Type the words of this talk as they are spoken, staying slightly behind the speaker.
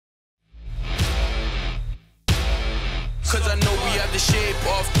cause I know we are the shape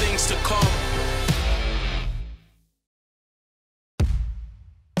of things to come.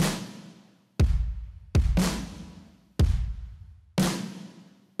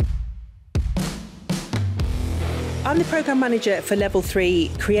 I'm the Programme Manager for Level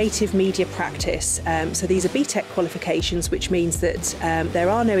 3 Creative Media Practice. So these are BTEC qualifications, which means that there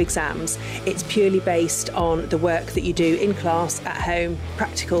are no exams. It's purely based on the work that you do in class, at home,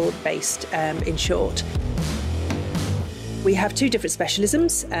 practical based in short. We have two different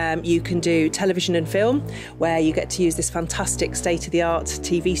specialisms. You can do television and film, where you get to use this fantastic state-of-the-art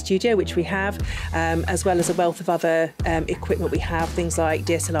TV studio, which we have, as well as a wealth of other equipment we have, things like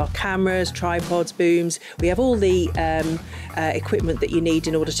DSLR cameras, tripods, booms. We have all the equipment that you need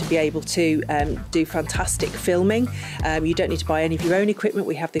in order to be able to do fantastic filming. You don't need to buy any of your own equipment.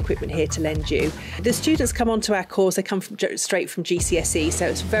 We have the equipment here to lend you. The students come onto our course, they come straight from GCSE, so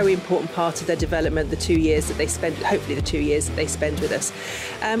it's a very important part of their development, the 2 years that they spend, hopefully the 2 years that they spend with us.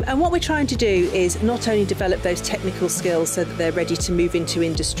 And what we're trying to do is not only develop those technical skills so that they're ready to move into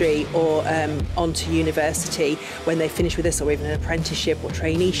industry or onto university when they finish with us, or even an apprenticeship or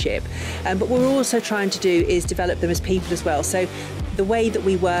traineeship, but what we're also trying to do is develop them as people as well. So the way that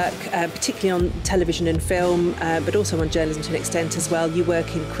we work, particularly on television and film, but also on journalism to an extent as well, you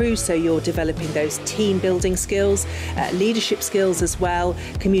work in crews, so you're developing those team building skills, leadership skills as well,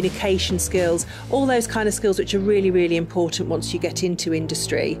 communication skills, all those kind of skills which are really, really important once you get into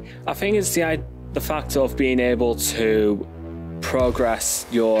industry. I think it's the fact of being able to progress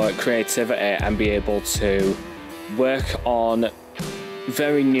your creativity and be able to work on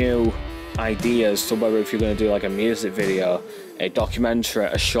very new ideas. So whether if you're going to do like a music video, a documentary,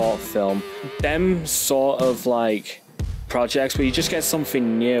 a short film, them sort of like projects where you just get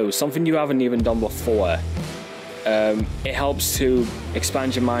something new, something you haven't even done before. It helps to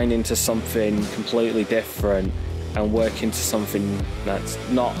expand your mind into something completely different and work into something that's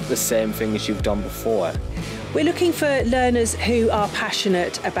not the same thing as you've done before. We're looking for learners who are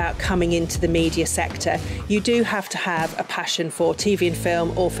passionate about coming into the media sector. You do have to have a passion for TV and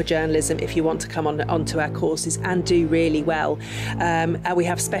film or for journalism if you want to come onto our courses and do really well. And we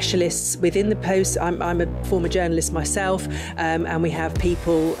have specialists within the post. I'm a former journalist myself, and we have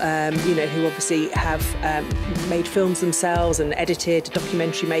people who obviously have made films themselves and edited,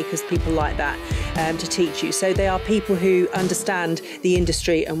 documentary makers, people like that, to teach you. So they are people who understand the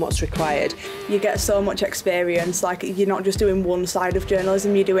industry and what's required. You get so much experience. Like, you're not just doing one side of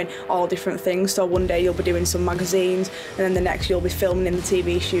journalism, you're doing all different things. So one day you'll be doing some magazines, and then the next you'll be filming in the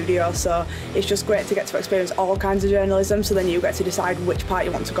TV studio. So it's just great to get to experience all kinds of journalism, so then you get to decide which part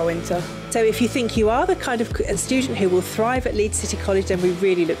you want to go into. So if you think you are the kind of student who will thrive at Leeds City College, then we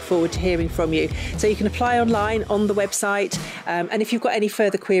really look forward to hearing from you. So you can apply online on the website, and if you've got any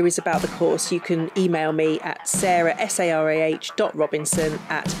further queries about the course, you can email me at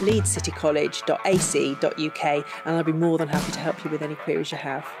sarah.robinson@leedscitycollege.ac.uk, and I'll be more than happy to help you with any queries you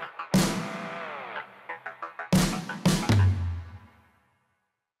have.